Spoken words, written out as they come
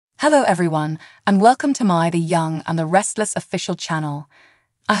Hello everyone, and welcome to my The Young and the Restless official channel.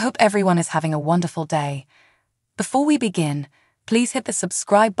 I hope everyone is having a wonderful day. Before we begin, please hit the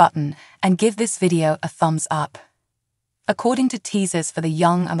subscribe button and give this video a thumbs up. According to teasers for The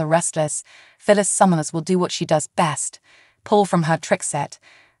Young and the Restless, Phyllis Summers will do what she does best, pull from her trick set.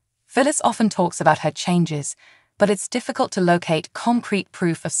 Phyllis often talks about her changes, but it's difficult to locate concrete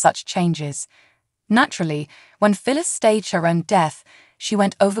proof of such changes. Naturally, when Phyllis staged her own death, she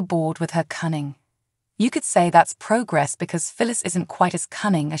went overboard with her cunning. You could say that's progress because Phyllis isn't quite as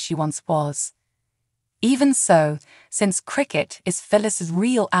cunning as she once was. Even so, since cricket is Phyllis's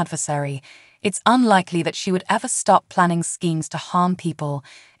real adversary, it's unlikely that she would ever stop planning schemes to harm people,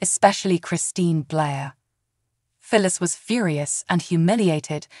 especially Christine Blair. Phyllis was furious and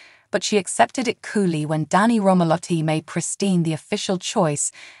humiliated, but she accepted it coolly when Danny Romalotti made Christine the official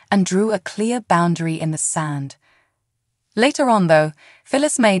choice and drew a clear boundary in the sand. Later on, though,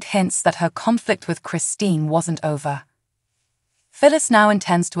 Phyllis made hints that her conflict with Christine wasn't over. Phyllis now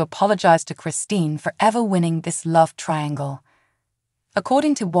intends to apologize to Christine for ever winning this love triangle.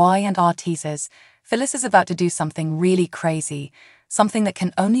 According to Y&R teasers, Phyllis is about to do something really crazy, something that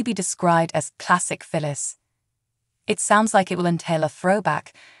can only be described as classic Phyllis. It sounds like it will entail a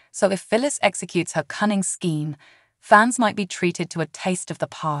throwback, so if Phyllis executes her cunning scheme, fans might be treated to a taste of the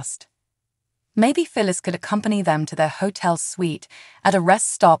past. Maybe Phyllis could accompany them to their hotel suite at a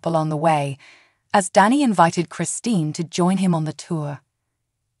rest stop along the way, as Danny invited Christine to join him on the tour.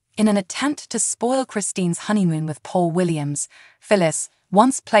 In an attempt to spoil Christine's honeymoon with Paul Williams, Phyllis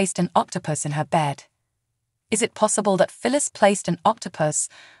once placed an octopus in her bed. Is it possible that Phyllis placed an octopus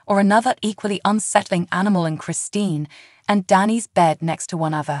or another equally unsettling animal in Christine and Danny's bed next to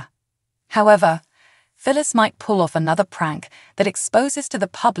one other? However, Phyllis might pull off another prank that exposes to the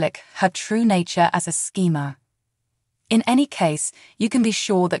public her true nature as a schemer. In any case, you can be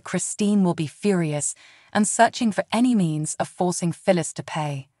sure that Christine will be furious and searching for any means of forcing Phyllis to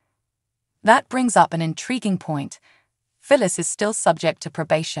pay. That brings up an intriguing point. Phyllis is still subject to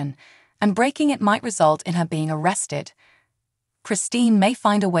probation, and breaking it might result in her being arrested. Christine may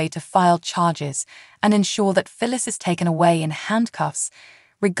find a way to file charges and ensure that Phyllis is taken away in handcuffs,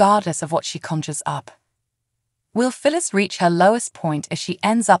 regardless of what she conjures up. Will Phyllis reach her lowest point if she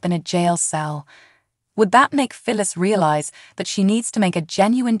ends up in a jail cell? Would that make Phyllis realize that she needs to make a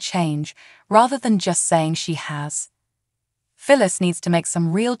genuine change rather than just saying she has? Phyllis needs to make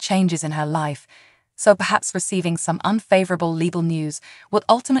some real changes in her life, so perhaps receiving some unfavorable legal news will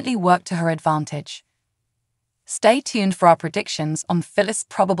ultimately work to her advantage. Stay tuned for our predictions on Phyllis'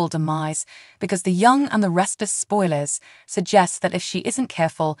 probable demise, because The Young and the Restless spoilers suggest that if she isn't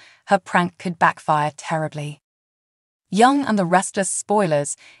careful, her prank could backfire terribly. Young and the Restless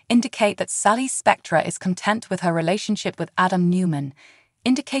spoilers indicate that Sally Spectra is content with her relationship with Adam Newman,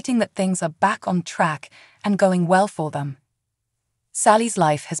 indicating that things are back on track and going well for them. Sally's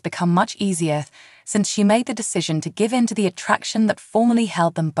life has become much easier since she made the decision to give in to the attraction that formerly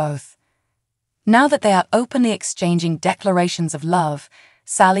held them both. Now that they are openly exchanging declarations of love,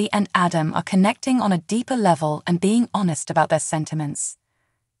 Sally and Adam are connecting on a deeper level and being honest about their sentiments.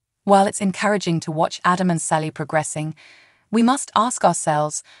 While it's encouraging to watch Adam and Sally progressing, we must ask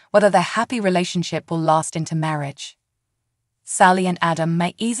ourselves whether their happy relationship will last into marriage. Sally and Adam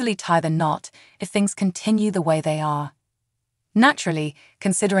may easily tie the knot if things continue the way they are. Naturally,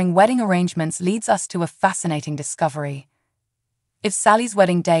 considering wedding arrangements leads us to a fascinating discovery. If Sally's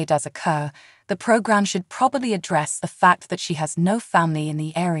wedding day does occur, the program should probably address the fact that she has no family in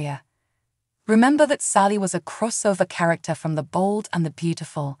the area. Remember that Sally was a crossover character from The Bold and the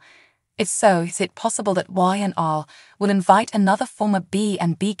Beautiful. If so, is it possible that Y&R will invite another former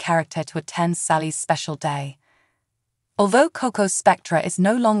B&B character to attend Sally's special day? Although Coco Spectra is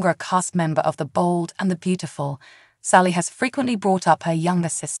no longer a cast member of The Bold and the Beautiful, Sally has frequently brought up her younger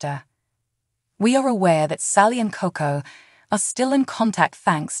sister. We are aware that Sally and Coco are still in contact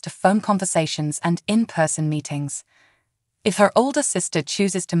thanks to phone conversations and in-person meetings. If her older sister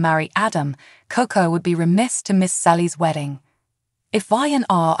chooses to marry Adam, Coco would be remiss to miss Sally's wedding. If Y&R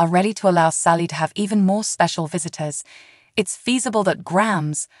are ready to allow Sally to have even more special visitors, it's feasible that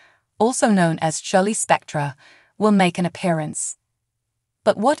Grams, also known as Shirley Spectra, will make an appearance.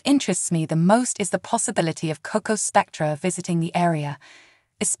 But what interests me the most is the possibility of Coco Spectra visiting the area,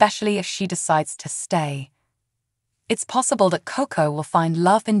 especially if she decides to stay. It's possible that Coco will find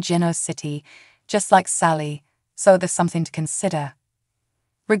love in Geno City, just like Sally, so there's something to consider.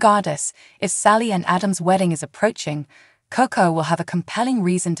 Regardless, if Sally and Adam's wedding is approaching, Coco will have a compelling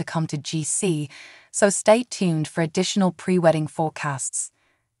reason to come to GC, so stay tuned for additional pre-wedding forecasts.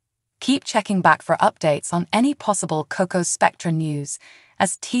 Keep checking back for updates on any possible Coco Spectra news,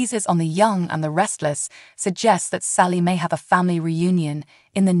 as teasers on The Young and the Restless suggest that Sally may have a family reunion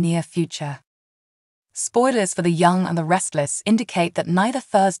in the near future. Spoilers for The Young and the Restless indicate that neither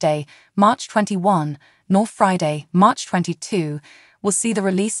Thursday, March 21, nor Friday, March 22, will see the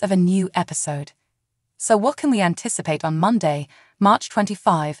release of a new episode. So what can we anticipate on Monday, March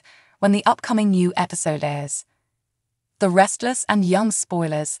 25, when the upcoming new episode airs? The Restless and Young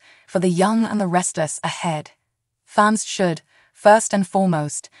spoilers for The Young and the Restless ahead. Fans should, first and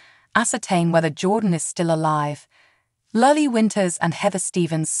foremost, ascertain whether Jordan is still alive. Lily Winters and Heather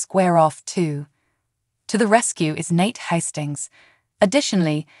Stevens square off too. To the rescue is Nate Hastings.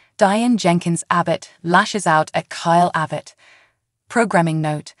 Additionally, Diane Jenkins Abbott lashes out at Kyle Abbott. Programming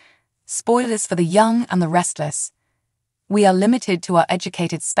note: spoilers for The Young and the Restless. We are limited to our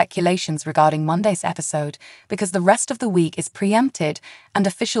educated speculations regarding Monday's episode because the rest of the week is preempted and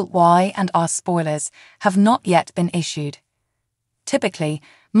official Y&R spoilers have not yet been issued. Typically,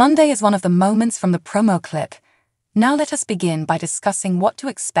 Monday is one of the moments from the promo clip. Now let us begin by discussing what to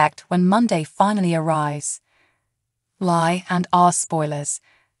expect when Monday finally arrives. Y&R spoilers.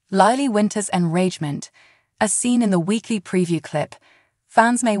 Lily Winters' enragement. As seen in the weekly preview clip,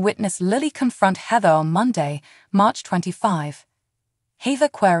 fans may witness Lily confront Heather on Monday, March 25. Heather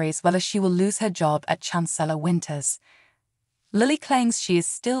queries whether she will lose her job at Chancellor Winters. Lily claims she is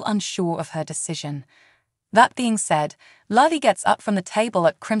still unsure of her decision. That being said, Lily gets up from the table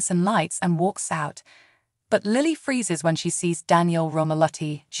at Crimson Lights and walks out. But Lily freezes when she sees Daniel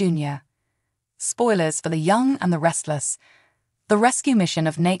Romalotti, Jr. Spoilers for The Young and the Restless. The rescue mission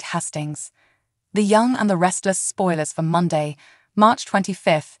of Nate Hastings. The Young and the Restless spoilers for Monday, March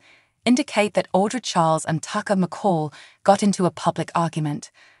 25th, indicate that Audra Charles and Tucker McCall got into a public argument.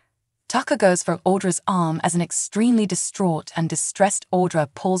 Tucker goes for Audra's arm as an extremely distraught and distressed Audra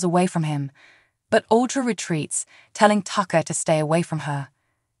pulls away from him, but Audra retreats, telling Tucker to stay away from her.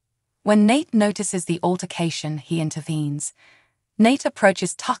 When Nate notices the altercation, he intervenes. Nate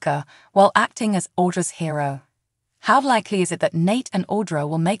approaches Tucker while acting as Audra's hero. How likely is it that Nate and Audra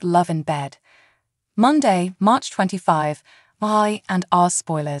will make love in bed? Monday, March 25, Y&R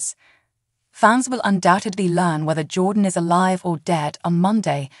spoilers. Fans will undoubtedly learn whether Jordan is alive or dead on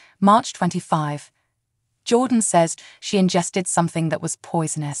Monday, March 25. Jordan says she ingested something that was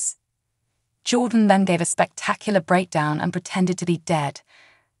poisonous. Jordan then gave a spectacular breakdown and pretended to be dead.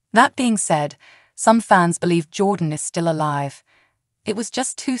 That being said, some fans believe Jordan is still alive. It was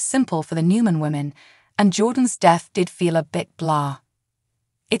just too simple for the Newman women, and Jordan's death did feel a bit blah.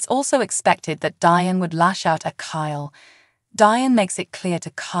 It's also expected that Diane would lash out at Kyle. Diane makes it clear to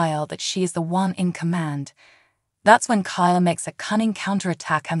Kyle that she is the one in command. That's when Kyle makes a cunning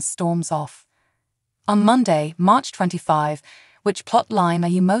counterattack and storms off. On Monday, March 25, which plot line are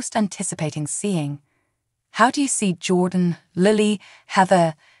you most anticipating seeing? How do you see Jordan, Lily,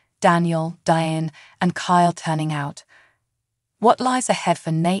 Heather, Daniel, Diane, and Kyle turning out? What lies ahead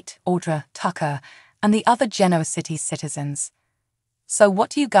for Nate, Audra, Tucker, and the other Genoa City citizens? So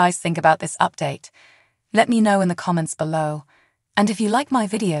what do you guys think about this update? Let me know in the comments below. And if you like my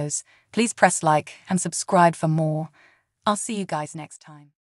videos, please press like and subscribe for more. I'll see you guys next time.